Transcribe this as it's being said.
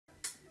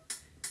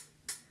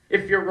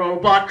If your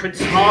robot could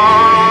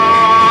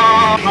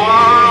talk,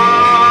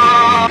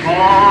 robot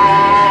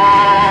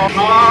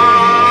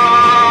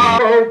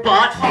armor,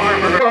 robot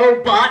armor,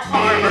 robot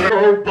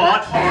armor,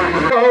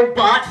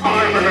 robot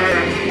armor.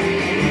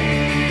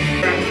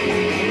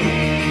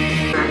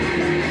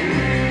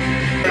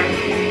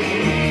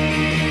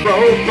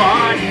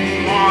 Robot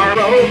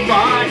armor.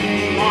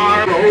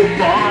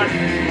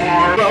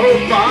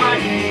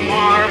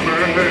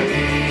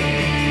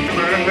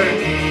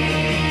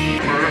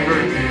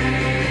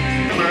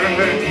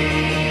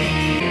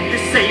 You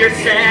say you're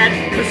sad,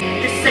 cause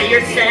you say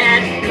you're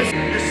sad, cause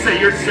you say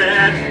you're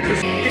sad,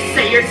 cause you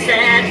say you're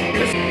sad,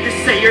 cause you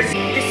say you're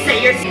you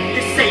say you're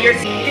you say you're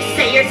you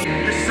say you're you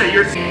say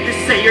you're you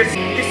say you're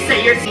you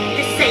say you're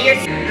you say you're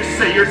you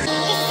say you're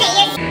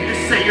you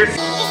say you're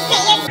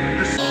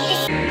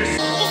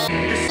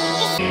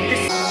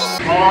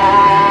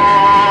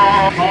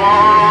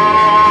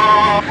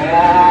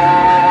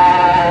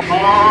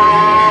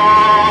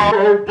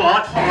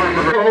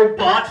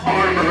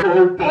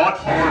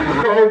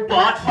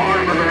robot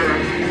armor,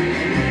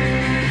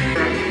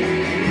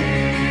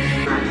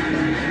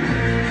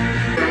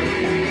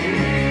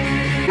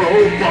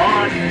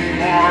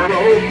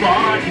 robot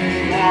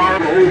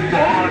armor,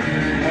 robot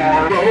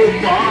armor,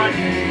 robot armor. Robot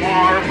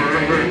armor.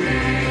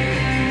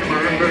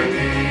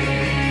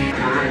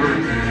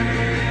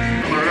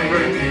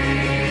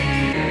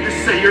 You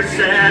say you're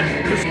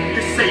sad, cause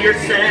you say you're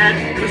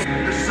sad, cause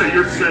you say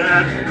you're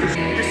sad, cause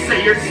you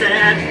say you're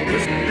sad,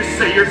 cause you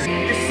say you're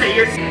you say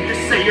you're you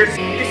say you're you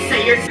say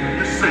you're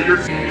you say you're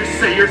you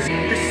say you're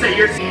you say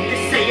you're you say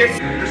you're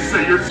you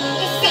say you're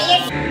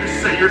you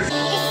say you're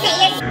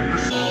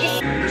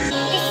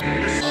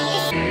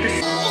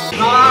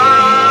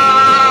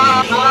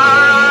robot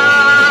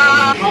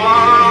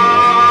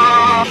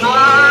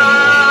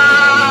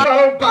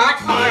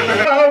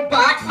armor,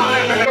 robot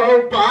armor,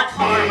 robot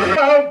armor,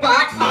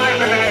 robot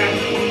armor.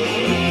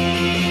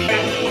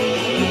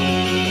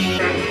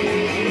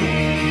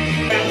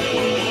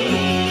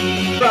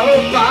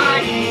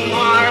 Robot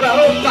armor,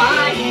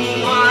 robot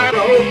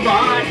armor.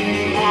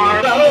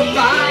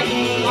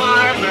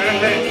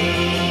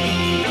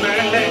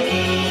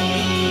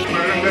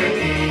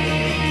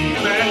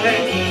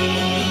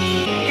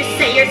 You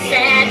say you're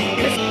sad,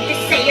 cause you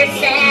say you're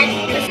sad,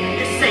 cause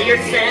you say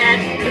you're sad,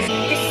 cause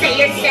you say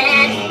you're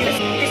sad, cause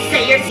you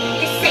say you're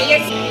you say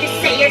you're you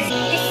say you're you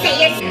say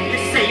you're you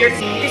say you're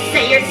you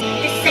say you're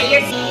you say you're you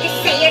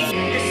say you're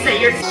you say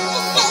you're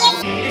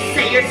you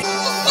say you're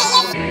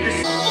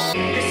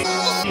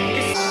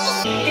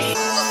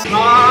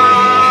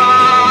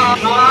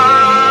robot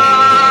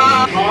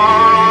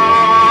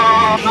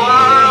armor,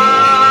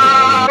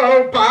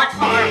 robot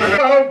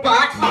armor,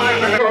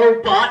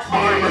 robot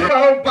armor,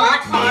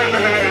 robot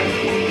armor.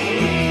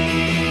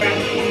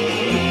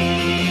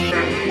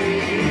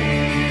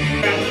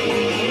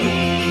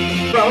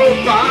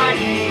 Robot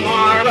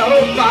armor,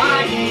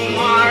 robot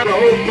armor.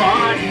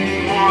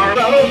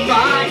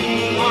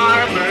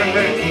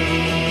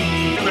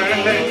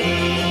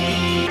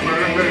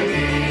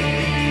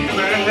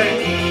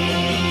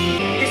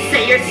 You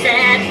say you're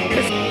sad,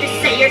 cause you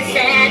say you're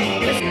sad,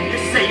 cause you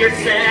say you're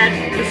sad,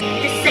 cause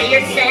you say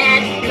you're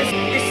sad, cause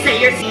you say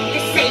you're you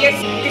say you're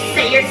you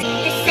say you're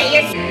you say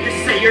you're you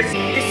say you're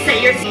you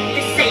say you're you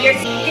say you're you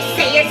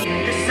say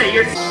you're you say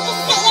you're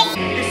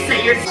you say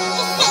you're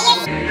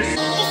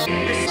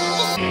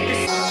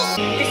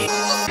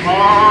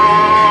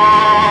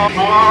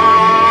robot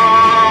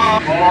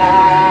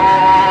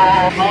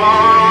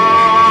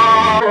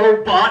armor,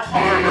 robot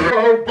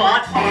armor,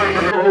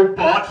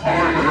 robot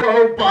armor,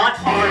 robot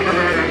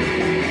armor.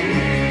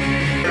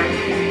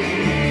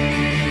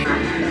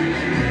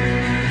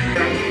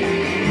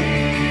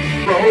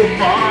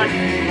 Robot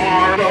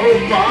armor,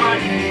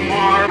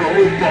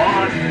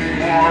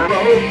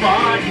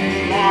 robot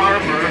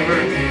armor.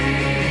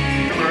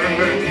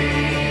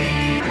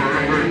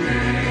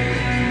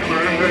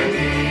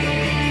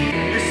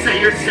 You say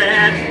you're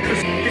sad,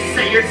 cause you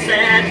say you're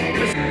sad,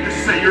 cause you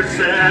say you're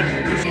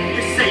sad, cause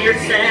you say you're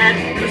sad,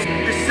 cause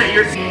you say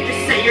you're you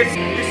say you're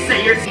you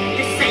say you're you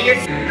say you're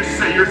you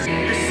say you're you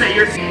say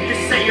you're you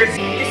say you're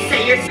you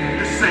say you're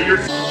you say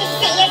you're you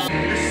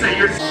say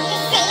you're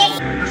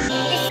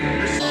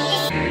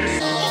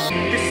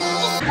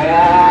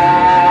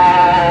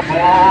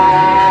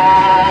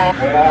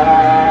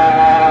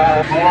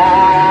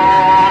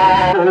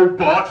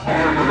robot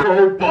armor,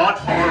 robot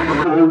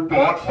armor,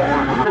 robot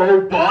armor,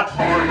 robot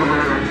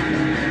armor.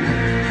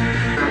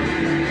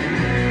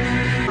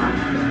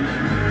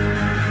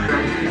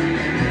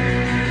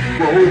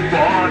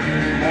 Robot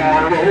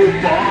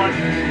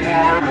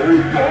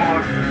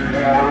armor,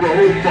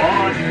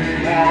 robot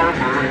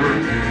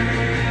armor.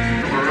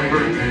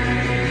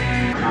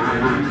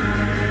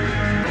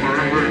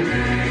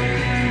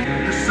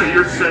 You say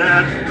you're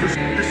sad, cause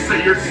you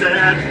say you're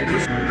sad,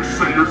 cause you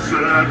say you're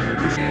sad,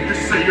 cause you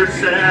say you're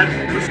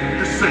sad, cause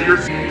you say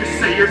you're you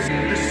say you're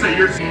you say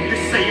you're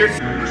you say you're you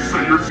say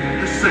you're you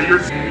say you're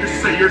you say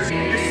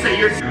you're you say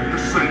you're you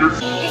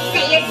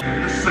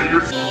say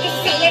you're you say you're you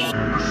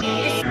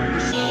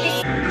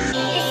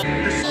say you're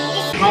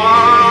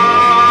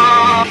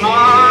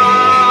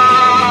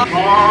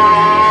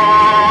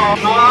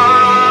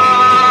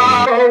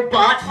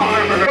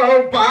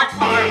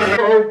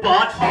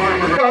Robot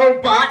armor.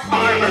 Robot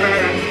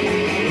armor.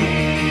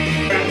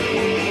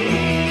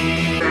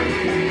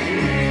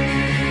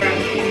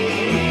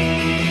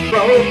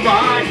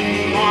 Robot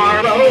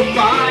armor.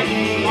 Robot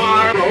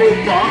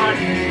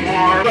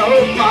armor.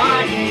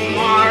 Robot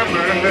armor.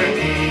 Robot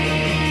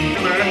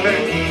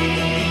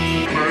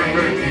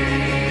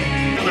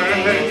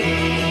armor.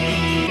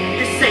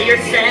 Just say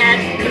you're sad.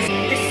 Just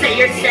say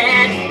you're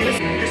sad. Just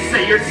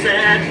say you're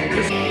sad.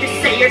 Just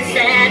say you're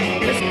sad.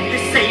 Just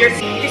say you're.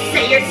 Just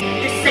say you're.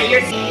 Just say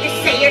you're.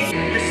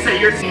 Just say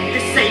you're. Just say you're.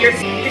 Just say you're.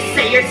 Just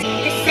say you're. Just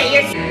say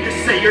you're.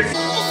 Just say you're.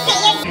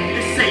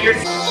 Just say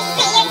you're.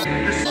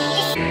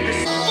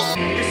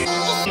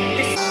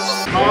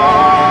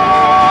 Robot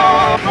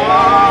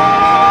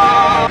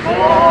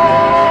armor.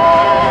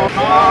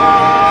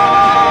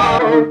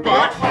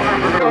 Robot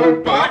armor.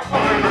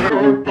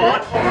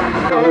 Robot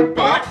armor.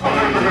 Robot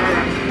armor.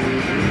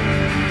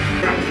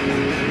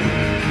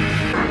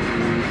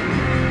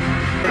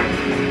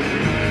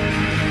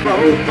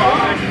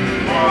 Robot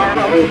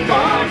armor.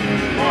 Robot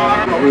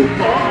armor.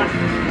 Robot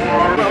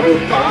armor.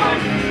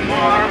 Robot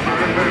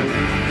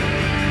armor.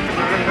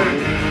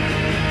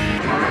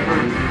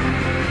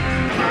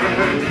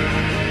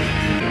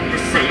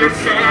 Just say you're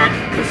sad.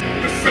 Just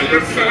say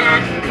you're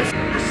sad. Just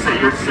say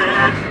you're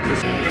sad.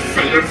 Just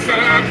say you're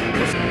sad.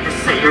 Just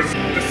say you're.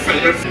 Just say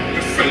you're.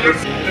 Just say you're.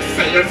 Just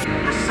say you're.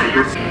 Just say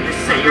you're.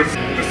 Just say you're.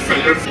 Just say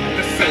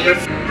you're.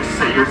 Just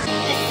say you're. Just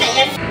say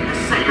you're.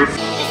 Just say you're. Just say you're.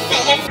 Just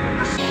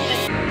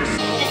say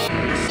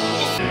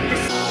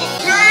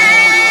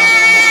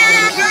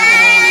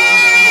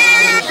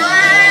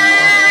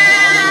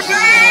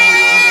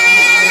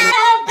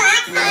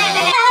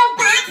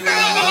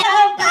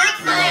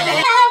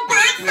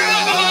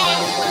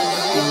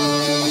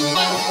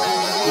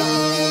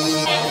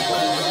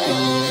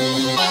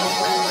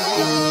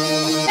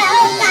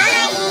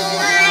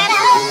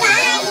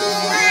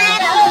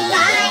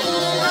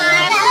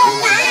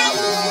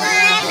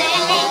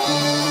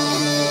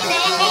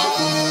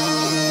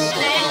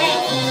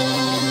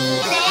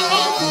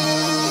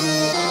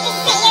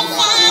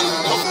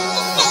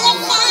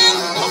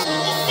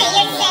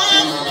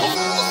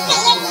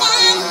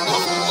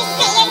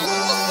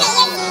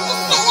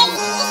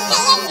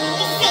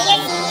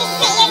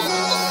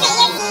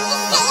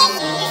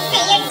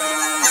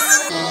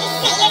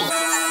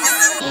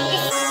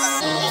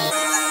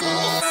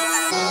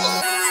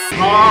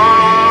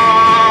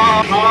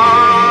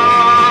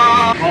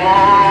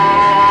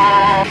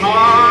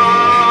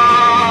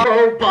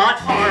Robot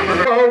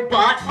armor.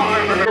 Robot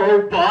armor.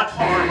 Robot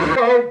armor.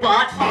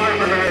 Robot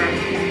armor.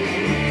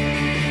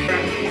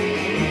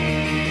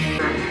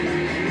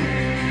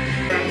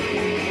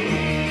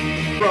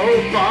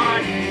 Robot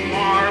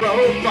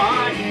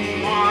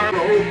armor. Robot armor.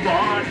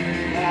 Robot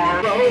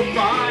armor.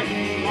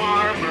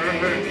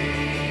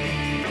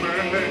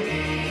 Robot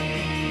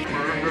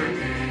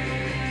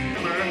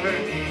armor.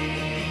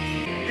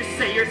 Just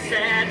say you're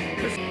sad.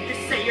 Just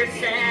say you're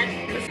sad.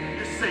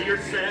 Just say you're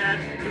sad.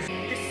 Just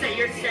say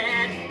you're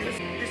sad.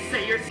 Just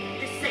say you're.